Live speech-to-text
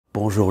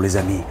Bonjour les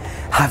amis.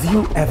 Have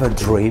you ever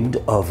dreamed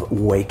of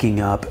waking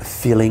up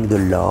feeling the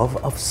love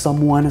of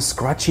someone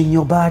scratching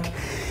your back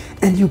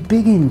and you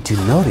begin to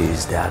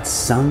notice that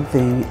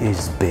something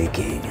is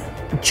baking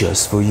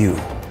just for you?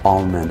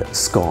 Almond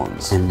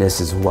scones. And this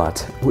is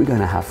what we're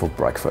gonna have for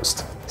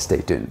breakfast.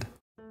 Stay tuned.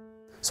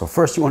 So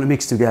first you want to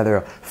mix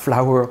together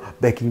flour,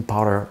 baking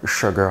powder,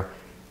 sugar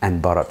and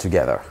butter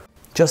together,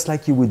 just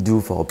like you would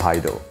do for a pie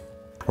dough.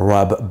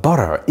 Rub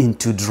butter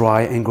into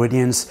dry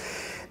ingredients.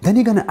 Then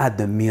you're gonna add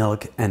the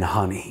milk and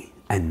honey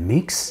and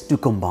mix to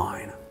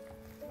combine.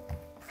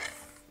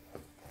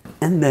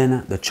 And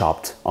then the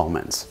chopped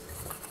almonds.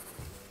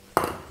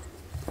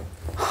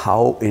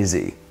 How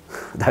easy.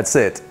 That's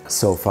it.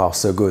 So far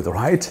so good,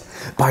 right?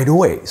 By the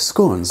way,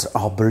 scones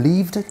are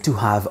believed to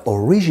have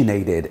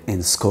originated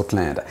in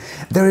Scotland.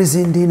 There is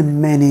indeed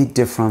many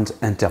different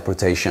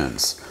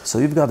interpretations. So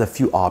you've got a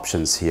few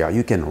options here.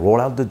 You can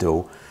roll out the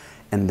dough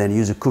and then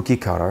use a cookie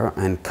cutter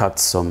and cut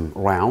some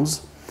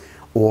rounds.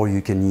 Or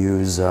you can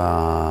use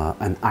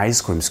an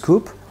ice cream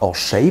scoop or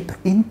shape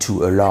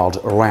into a large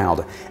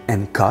round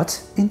and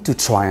cut into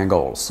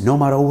triangles. No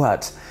matter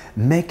what,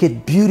 make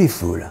it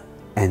beautiful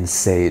and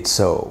say it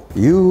so.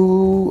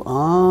 You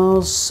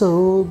are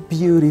so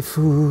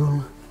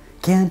beautiful,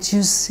 can't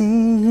you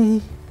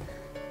see?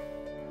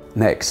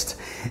 Next,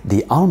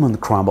 the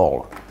almond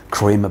crumble.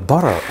 Cream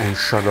butter and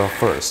sugar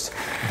first,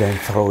 then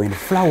throw in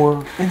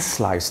flour and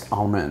sliced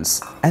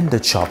almonds and the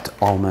chopped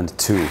almond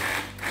too.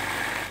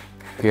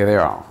 Here they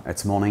are,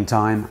 it's morning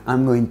time.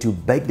 I'm going to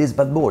bake these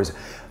bad boys.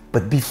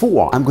 But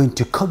before, I'm going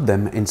to coat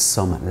them in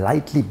some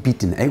lightly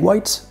beaten egg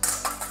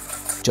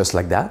whites, just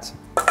like that.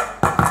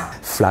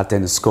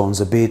 Flatten scones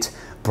a bit,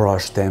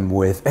 brush them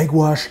with egg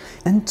wash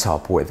and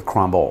top with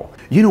crumble.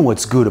 You know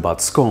what's good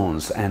about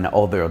scones and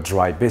other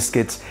dry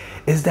biscuits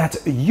is that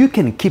you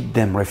can keep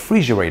them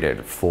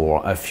refrigerated for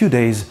a few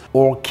days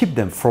or keep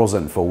them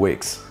frozen for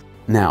weeks.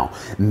 Now,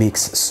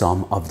 mix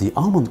some of the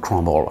almond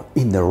crumble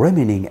in the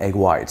remaining egg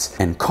whites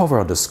and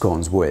cover the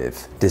scones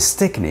with. This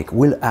technique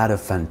will add a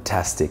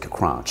fantastic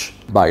crunch.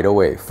 By the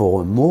way,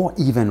 for a more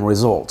even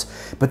result,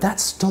 but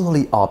that's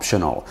totally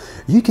optional,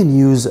 you can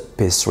use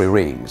pastry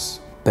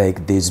rings.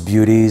 Bake these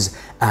beauties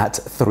at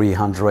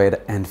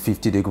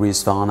 350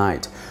 degrees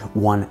Fahrenheit,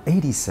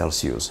 180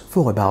 Celsius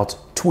for about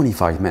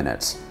 25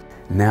 minutes.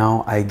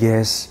 Now, I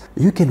guess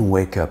you can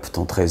wake up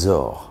ton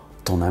trésor,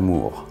 ton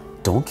amour.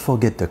 Don't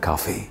forget the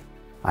coffee.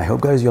 I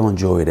hope guys you'll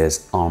enjoy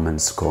this almond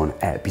scone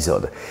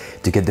episode.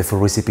 To get the full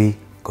recipe,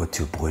 go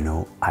to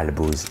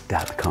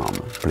brunoalbouze.com.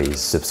 Please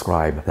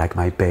subscribe, like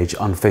my page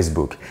on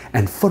Facebook,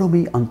 and follow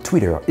me on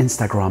Twitter,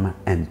 Instagram,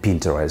 and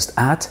Pinterest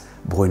at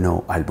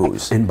Bruno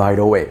Albouze. And by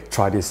the way,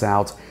 try this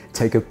out,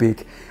 take a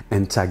pic,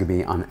 and tag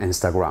me on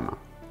Instagram.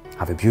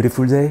 Have a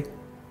beautiful day,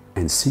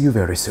 and see you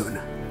very soon.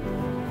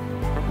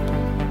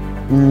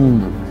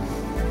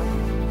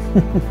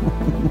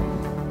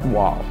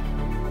 Wow.